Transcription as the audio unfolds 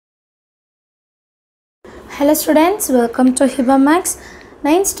Hello students, welcome to Hiba Max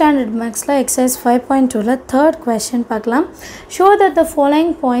 9th standard Max la exercise 5.2 la third question பார்க்கலாம். Show that the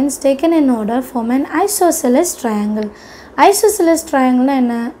following points taken in order form an isosceles triangle. Isosceles triangle na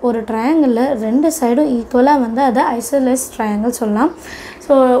enna ஒரு triangle la ரெண்டு சைடும் ஈக்குவலா வந்து அத isosceles triangle சொல்லலாம்.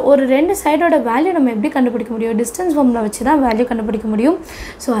 So ஒரு ரெண்டு சைடோட வேல்யூ நம்ம எப்படி கண்டுபிடிக்க முடியும்? டிஸ்டன்ஸ் ஃபார்முலா வச்சு தான் வேல்யூ கண்டுபிடிக்க முடியும்.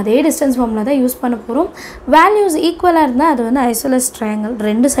 ஸோ அதே டிஸ்டன்ஸ் ஃபார்முலா தான் யூஸ் பண்ண போகிறோம். வேல்யூஸ் ஈக்குவலாக இருந்தால் அது வந்து ஐசோலஸ் ட்ரையாங்கிள்,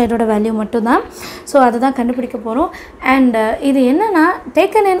 ரெண்டு சைடோட வேல்யூ மட்டும் தான். ஸோ அதை தான் கண்டுபிடிக்க போகிறோம். அண்ட் இது என்னென்னா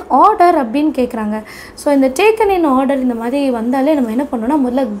டேக்கன் இன் ஆர்டர் அப்படின்னு கேட்குறாங்க. ஸோ இந்த டேக்கன் இன் ஆர்டர் இந்த மாதிரி வந்தாலே நம்ம என்ன பண்ணணும்னா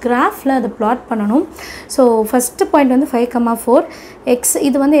முதல்ல கிராஃபில் அதை ப்ளாட் பண்ணணும். ஸோ ஃபஸ்ட்டு பாயிண்ட் வந்து 5,4 எக்ஸ்,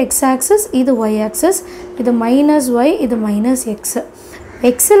 இது வந்து எக்ஸ் ஆக்சிஸ், இது ஒய் ஆக்சிஸ், இது மைனஸ் ஒய், இது மைனஸ் எக்ஸு.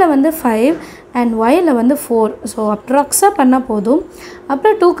 எக்ஸில் வந்து 5 அண்ட் ஒயில் வந்து 4. ஸோ அப்ராக்ஸாக பண்ணால் போதும்.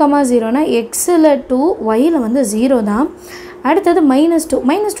 அப்புறம் 2,0னா எக்ஸில் 2, ஒயில் வந்து 0 தான். அடுத்தது -2.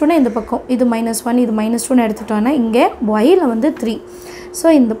 -2னா இந்த பக்கம் இது -1, இது -2ன்னு எடுத்துட்டோன்னா இங்கே ஒயில் வந்து 3. ஸோ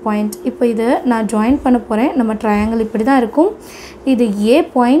இந்த பாயிண்ட் இப்போ இது நான் ஜாயின் பண்ண போகிறேன். நம்ம ட்ரையாங்கிள் இப்படி தான் இருக்கும். இது ஏ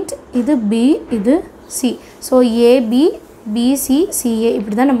பாயிண்ட், இது பி, இது C. So AB PC CA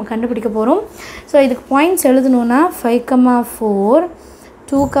இப்படி தான் நம்ம கண்டுபிடிக்க போகிறோம். ஸோ இதுக்கு பாயிண்ட்ஸ் எழுதணுன்னா 5,4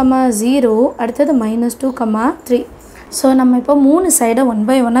 2,0 அடுத்தது -2,3. ஸோ நம்ம இப்போ 3 சைடை 1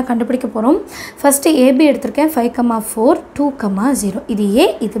 by 1 கண்டுபிடிக்க போகிறோம். ஃபஸ்ட்டு ஏபி எடுத்திருக்கேன் 5,4 2,0. இது ஏ,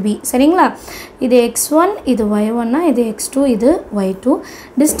 இது பி, சரிங்களா? இது x1, இது y1, இது x2, இது y2.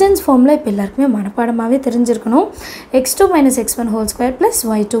 டிஸ்டன்ஸ் ஃபார்மில் இப்போ எல்லாருக்குமே மனப்பாடமாகவே தெரிஞ்சிருக்கணும். x2 - x1 whole square plus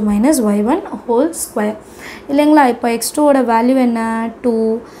y2 - y1 whole square இல்லைங்களா? இப்போ x2ஓட வேல்யூ என்ன 2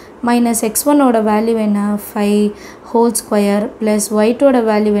 மைனஸ் x1ஓட வேல்யூ என்ன 5 ஹோல் ஸ்கொயர் ப்ளஸ் y2ஓட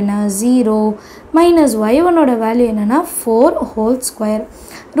வேல்யூ என்ன 0 மைனஸ் y1ஓட வேல்யூ என்னென்னா 4 ஹோல் ஸ்கொயர்.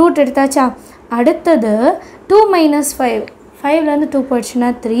 ரூட் எடுத்தாச்சா? அடுத்தது 2 - 5, 5லேருந்து 2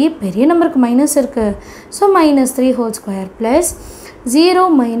 போயிடுச்சுன்னா 3, பெரிய நம்பருக்கு மைனஸ் இருக்குது. ஸோ -3 ஹோல் ஸ்கொயர் ப்ளஸ் 0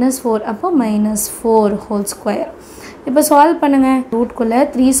 - 4, அப்போ -4 ஹோல் ஸ்கொயர். இப்போ சால்வ் பண்ணுங்கள். ரூட்குள்ளே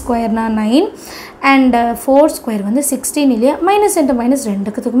 3 ஸ்கொயர்னா 9 அண்ட் 4 ஸ்கொயர் வந்து 16 இல்லையா? மைனஸ் இன்ட்டு மைனஸ்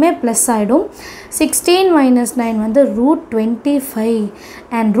ரெண்டுக்குமே ப்ளஸ் ஆகிடும். 16 - 9 வந்து √25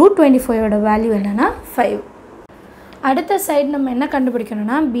 அண்ட் √25ஓட வேல்யூ என்னென்னா 5. அடுத்த சைடு நம்ம என்ன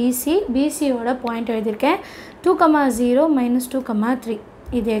கண்டுபிடிக்கணும்னா பிசியோட பாயிண்ட் எழுதியிருக்கேன் 2,0 - 2,3.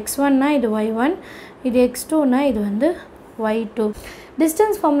 இது x1னா இது y1, இது x2னா இது வந்து y2.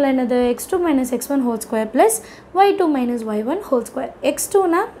 டிஸ்டன்ஸ் ஃபார்முலா என்னது? x2 - x1 whole square plus y2 - y1 whole square.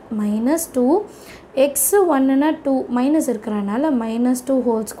 x2னா -2, x1னா 2 minus இருக்கிறனால -2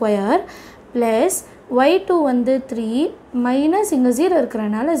 ஹோல் ஸ்கொயர் ப்ளஸ் y2 வந்து 3 மைனஸ் இங்கே 0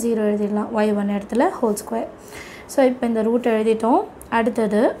 இருக்கிறனால 0 எழுதிடலாம். y1 இடத்துல ஹோல் ஸ்கொயர். ஸோ இப்போ இந்த ரூட் எழுதிட்டோம்.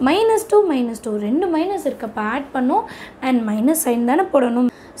 அடுத்தது -2 ரெண்டு மைனஸ் இருக்கப்போ ஆட் பண்ணோம் அண்ட் மைனஸ் சைன் தானே போடணும்.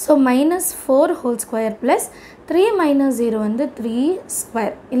 ஸோ -4 ஹோல் ஸ்கொயர் ப்ளஸ் 3 - 0 வந்து 3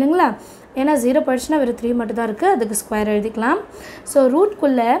 ஸ்கொயர் இல்லைங்களா? ஏன்னா 0 படிச்சுன்னா வெறும் 3 மட்டும் தான் இருக்குது, அதுக்கு ஸ்கொயர் எழுதிக்கலாம். So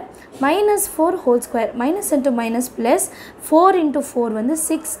ரூட்குள்ளே -4 whole square minus into minus plus 4 × 4 வந்து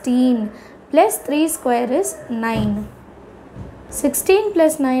 16 ப்ளஸ் 3 ஸ்கொயர் இஸ் 9. 16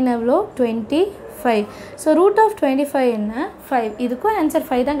 + 9 எவ்வளோ? 25. ஸோ √25 என்ன? 5. இதுக்கும் ஆன்சர்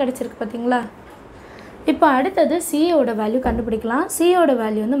 5 தான் கிடச்சிருக்கு பார்த்தீங்களா? இப்போ அடுத்தது சியோட வேல்யூ கண்டுபிடிக்கலாம். சியோட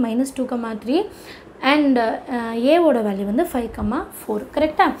வேல்யூ வந்து -2,3 அண்ட் ஏவோட வேல்யூ வந்து 5,4.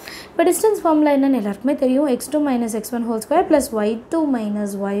 கரெக்டாக? இப்போ டிஸ்டன்ஸ் ஃபார்முலா என்னென்னு எல்லாருக்குமே தெரியும். x2 - x1 whole square plus y2 -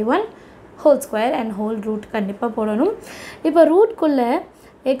 y1 whole square and whole root கண்டிப்பாக போடணும். இப்போ ரூட்குள்ளே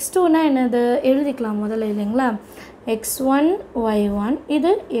x2னா என்னது எழுதிக்கலாம் முதல்ல இல்லைங்களா? x1 y1,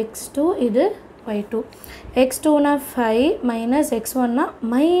 இது x2, இது y2. x2னா 5 minus x1னா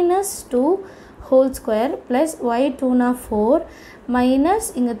 -2 whole square plus y2னா 4 minus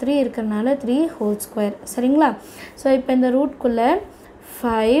இங்கே 3 இருக்கிறனால 3 ஹோல் ஸ்கொயர், சரிங்களா? ஸோ இப்போ இந்த ரூட்குள்ளே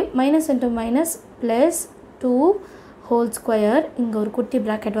 5 minus into minus plus 2 whole square, இங்கே ஒரு குட்டி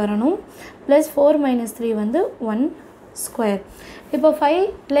ப்ராக்கெட் வரணும், ப்ளஸ் 4 - 3 வந்து 1 ஸ்கொயர். இப்போ 5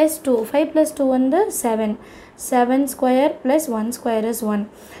 + 2 வந்து 7 square plus 1 square is 1.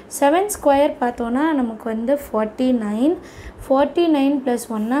 7 square பார்த்தோன்னா நமக்கு வந்து 49 +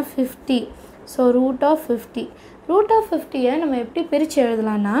 1னா 50. ஸோ √50. √50 நம்ம எப்படி பிரித்து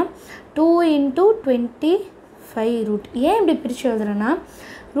எழுதலான்னா 2 × 25 ரூட். ஏன் இப்படி பிரித்து எழுதுறேன்னா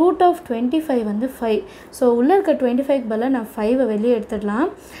 √25 வந்து 5. ஸோ உள்ளே இருக்க 25க்கு பதிலாக நான் 5 வெளியே எடுத்துடலாம்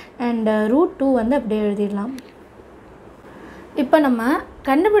அண்ட் √2 வந்து அப்படியே எழுதிடலாம். இப்போ நம்ம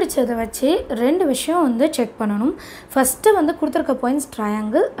கண்டுபிடிச்சதை வச்சு ரெண்டு விஷயம் வந்து செக் பண்ணணும். ஃபஸ்ட்டு வந்து கொடுத்துருக்க பாயிண்ட்ஸ்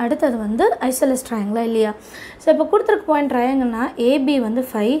ட்ரையாங்கிள், அடுத்தது வந்து ஐசோலஸ் ட்ரையாங்கிளா இல்லையா? ஸோ இப்போ கொடுத்துருக்க பாயிண்ட் ட்ரையாங்கிள்னா ஏபி வந்து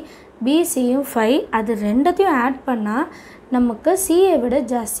 5, பிசியும் 5, அது ரெண்டத்தையும் ஆட் பண்ணால் நமக்கு சிஏ விட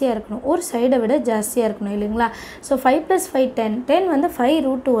ஜாஸ்தியாக இருக்கணும், ஒரு சைடை விட ஜாஸ்தியாக இருக்கணும் இல்லைங்களா. ஸோ 5 + 5 10, 10 வந்து 5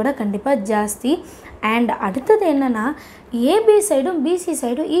 √2 கண்டிப்பாக ஜாஸ்தி. அண்ட் அடுத்தது என்னென்னா ஏபி சைடும் பிசி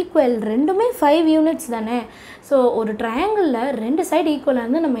சைடும் ஈக்குவல், ரெண்டுமே 5 யூனிட்ஸ் தானே. ஸோ ஒரு ட்ரையாங்கிளில் ரெண்டு சைடு ஈக்குவலாக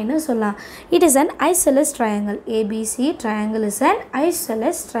இருந்து நம்ம என்ன சொல்லலாம், it is an isosceles triangle. ABC triangle is an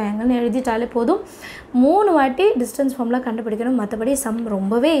isosceles ட்ரையாங்கிள்னு எழுதிட்டாலே போதும். 3 வாட்டி டிஸ்டன்ஸ் ஃபார்முலா கண்டுபிடிக்கணும், மற்றபடி சம்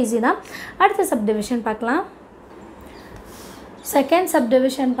ரொம்பவே ஈஸி தான். அடுத்த சப்டிவிஷன் பார்க்கலாம். செகண்ட்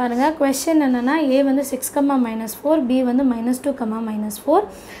சப்டிவிஷன் பாருங்கள். கொஸ்டின் என்னென்னா ஏ வந்து 6, -4, பி வந்து -2, -4,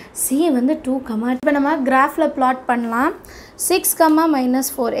 சி வந்து 2, இப்போ நம்ம கிராஃபில் பிளாட் பண்ணலாம். 6,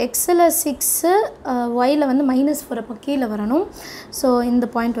 -4, எக்ஸில் 6, ஒயில் வந்து -4 அப்போ கீழே வரணும். ஸோ இந்த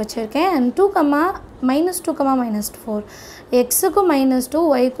பாயிண்ட் வச்சுருக்கேன். அண்ட் 2, -2, -4, எக்ஸுக்கும் -2,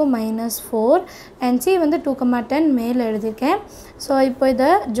 ஒய்க்கும் -4, அண்ட் சி வந்து 2, 10 மேலே எழுதியிருக்கேன். ஸோ இப்போ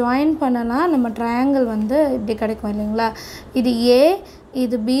இதை ஜாயின் பண்ணலாம். நம்ம ட்ரையாங்கிள் வந்து இப்படி கிடைக்கும் இல்லைங்களா. இது ஏ,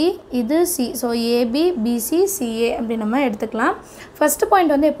 இது பி, இது C. So AB PC CA அப்படி நம்ம எடுத்துக்கலாம். ஃபஸ்ட்டு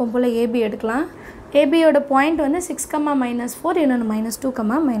பாயிண்ட் வந்து எப்போ போல் ஏபி எடுக்கலாம். ஏபியோட பாயிண்ட் வந்து 6, -4, இன்னொன்று -2,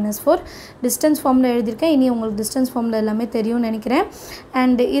 -4. டிஸ்டன்ஸ் ஃபார்மில் எழுதியிருக்கேன். இனி உங்களுக்கு டிஸ்டன்ஸ் ஃபார்மில் எல்லாமே தெரியும்னு நினைக்கிறேன்.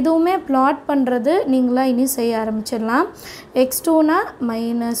 அண்ட் இதுவுமே பிளாட் பண்ணுறது நீங்களாக இனி செய்ய ஆரம்பிச்சிடலாம். x2னா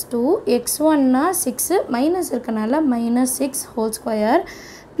 -2, x1னா 6, மைனஸ் இருக்கனால -6 ஹோல் ஸ்கொயர்,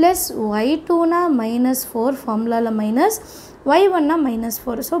 ப்ளஸ் y2னா -4, ஃபார்முலாவில் மைனஸ், y1னா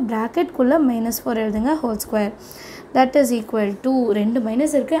 -4. ஸோ ப்ராக்கெட்குள்ளே -4 எழுதுங்க, whole square. That is equal to, ரெண்டு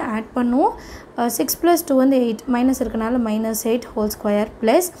மைனஸ் இருக்குது, ஆட் பண்ணுவோம். 6 + 2 வந்து 8, மைனஸ் இருக்கனால -8 whole square,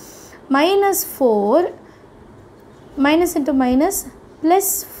 plus -4, minus into minus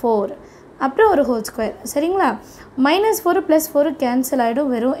plus 4, அப்புறம் ஒரு ஹோல் ஸ்கொயர். சரிங்களா. -4 + 4 கேன்சல்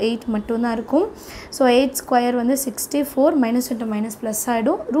ஆகிடும், வெறும் 8 மட்டும்தான் இருக்கும். ஸோ 8 ஸ்கொயர் வந்து 64, மைனஸ் இன்ட்டு மைனஸ் ப்ளஸ்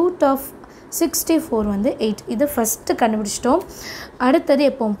ஆகிடும். √64 வந்து 8. இது ஃபஸ்ட்டு கண்டுபிடிச்சிட்டோம். அடுத்தது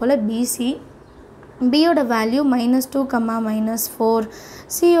எப்பவும் போல் பிசி. பியோட வேல்யூ -2, -4,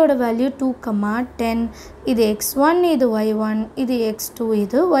 சியோட வேல்யூ 2, 10. இது x1, இது y1, இது x2,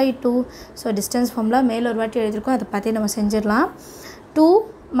 இது y2. ஸோ டிஸ்டன்ஸ் ஃபார்முலா மேலே ஒரு வாட்டி எழுதியிருக்கோம், அதை பார்த்து நம்ம செஞ்சிடலாம். 2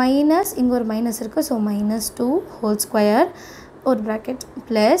 மைனஸ், இங்கே ஒரு மைனஸ் இருக்குது, ஸோ -2 ஹோல் ஸ்கொயர், ஒரு ப்ராக்கெட்,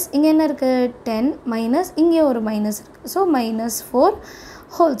 ப்ளஸ் இங்கே என்ன இருக்குது 10, மைனஸ் இங்கே ஒரு மைனஸ் இருக்குது, ஸோ -4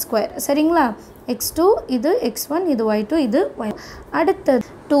 ஹோல் ஸ்கொயர். சரிங்களா. x2, இது x1, இது y2, இது y. அடுத்தது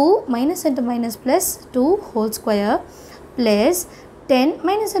 2 minus into minus plus 2 whole square, plus 10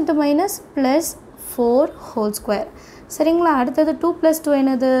 minus into minus plus 4 whole square. சரிங்களா. அடுத்தது 2 + 2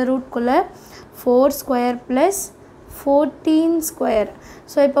 என்னது, ரூட்குள்ளே 4 ஸ்கொயர் ப்ளஸ் 14 ஸ்கொயர்.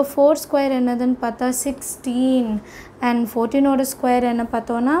 ஸோ இப்போ 4 ஸ்கொயர் என்னதுன்னு பார்த்தா 16, அண்ட் 14ஓட ஸ்கொயர் என்ன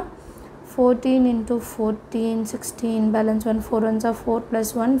பார்த்தோன்னா 14 × 14, 16, பேலன்ஸ் 1, 4 1s are 4 +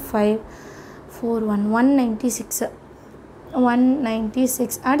 1 5, 4 1 196,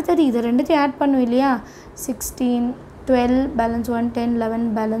 196. அடுத்தது இது ரெண்டுத்தையும் ஆட் பண்ணும் இல்லையா, 16 12, பேலன்ஸ் 1 10, 11,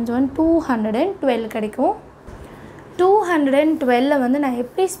 பேலன்ஸ் 1 212 கிடைக்கும். 212 வந்து நான்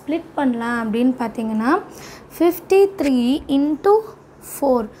எப்படி ஸ்ப்ளிட் பண்ணலாம் அப்படின்னு பார்த்தீங்கன்னா 53 ×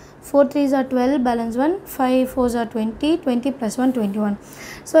 4, 4 3s are 12, balance 1, 5 4s are 20, 20 + 1 21.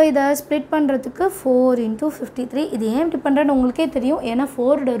 So இதை ஸ்ப்ளிட் பண்ணுறதுக்கு 4 × 53. இது ஏன் இப்படி பண்ணுறேன்னு உங்களுக்கே தெரியும், ஏன்னா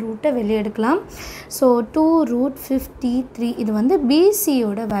 4ஓட ரூட்டை வெளியே எடுக்கலாம். ஸோ 2√53, இது வந்து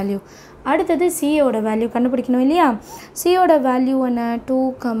பிசியோட வேல்யூ. அடுத்தது சியோட வேல்யூ கண்டுபிடிக்கணும் இல்லையா. சியோட வேல்யூ என்ன 2,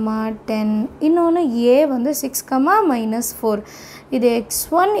 10, இன்னொன்று ஏ வந்து 6, -4. இது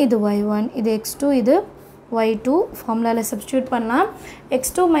x1, இது y1, இது x2, இது y2. ஃபார்முலாவில் சப்ஸ்டியூட் பண்ணலாம்.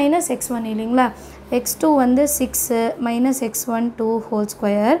 x2 - x1 இல்லைங்களா. x2 வந்து 6 - x1 2 whole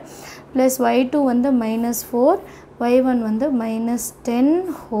square, plus y2 வந்து -4, y1 வந்து -10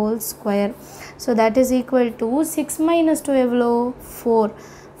 whole square. So that is equal to 6 - 2 எவ்வளோ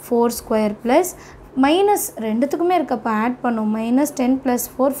 4 ஸ்கொயர், ப்ளஸ் மைனஸ் ரெண்டுத்துக்குமே இருக்கப்போ ஆட் பண்ணும், -10 +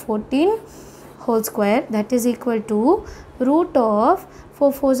 4 14 whole square. That is equal to √4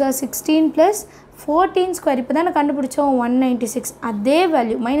 4s are 16 + 14 square. இப்போ தான் கண்டுபிடிச்சோம் 196. அதே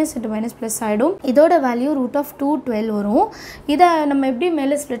value minus into minus plus ஆகிடும். இதோட வேல்யூ √212 வரும். இதை நம்ம எப்படி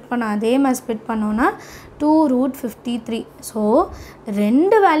மேலே ஸ்ப்ளிட் பண்ணோம், அதே மாதிரி ஸ்ப்ளிட் பண்ணோன்னா 2√53. ஸோ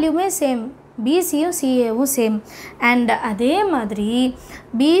ரெண்டு வேல்யூமே சேம், பிசியும் சிஏவும் சேம். அண்ட் அதே மாதிரி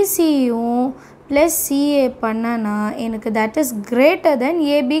பிசியும் ப்ளஸ் சிஏ பண்ணனா எனக்கு that is greater than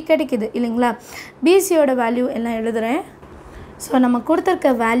AB கிடைக்குது இல்லைங்களா. பிசியோட வேல்யூ எல்லாம் எழுதுகிறேன். ஸோ நம்ம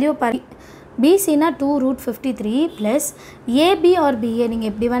கொடுத்துருக்க value BCனா 2 root 53 plus AB or BA நீங்கள்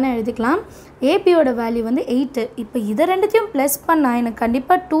எப்படி வேணால் எழுதிக்கலாம். ABயோட வேல்யூ வந்து 8. இப்போ இதை ரெண்டுத்தையும் ப்ளஸ் பண்ணால் எனக்கு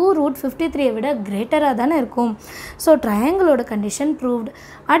கண்டிப்பாக 2 root 53 விட கிரேட்டராக தானே இருக்கும். So ட்ரையாங்கிளோட condition proved.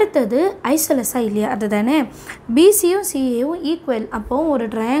 அடுத்தது ஐசோலஸாக இல்லையா அதுதானே. BCயும் CAயும் ஈக்குவல். அப்போது ஒரு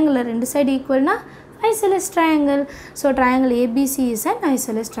ட்ரையாங்கிளில் ரெண்டு side ஈக்குவல்னா isosceles triangle. So triangle ABC is an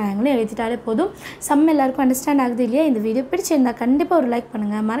isosceles triangle எழுதிட்டாலே போதும். சம் எல்லாருக்கும் அண்டர்ஸ்டாண்ட் ஆகுது இல்லையா. இந்த வீடியோ பிடிச்சிருந்தா கண்டிப்பாக ஒரு லைக்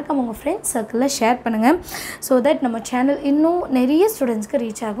பண்ணுங்கள், மறக்காம உங்கள் ஃப்ரெண்ட்ஸ் சர்க்கிளில் ஷேர் பண்ணுங்கள். ஸோ தட் நம்ம சேனல் இன்னும் நிறைய ஸ்டூடெண்ட்ஸ்க்கு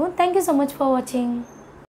ரீச் ஆகும். தேங்க்யூ ஸோ மச் ஃபார் வாட்சிங்.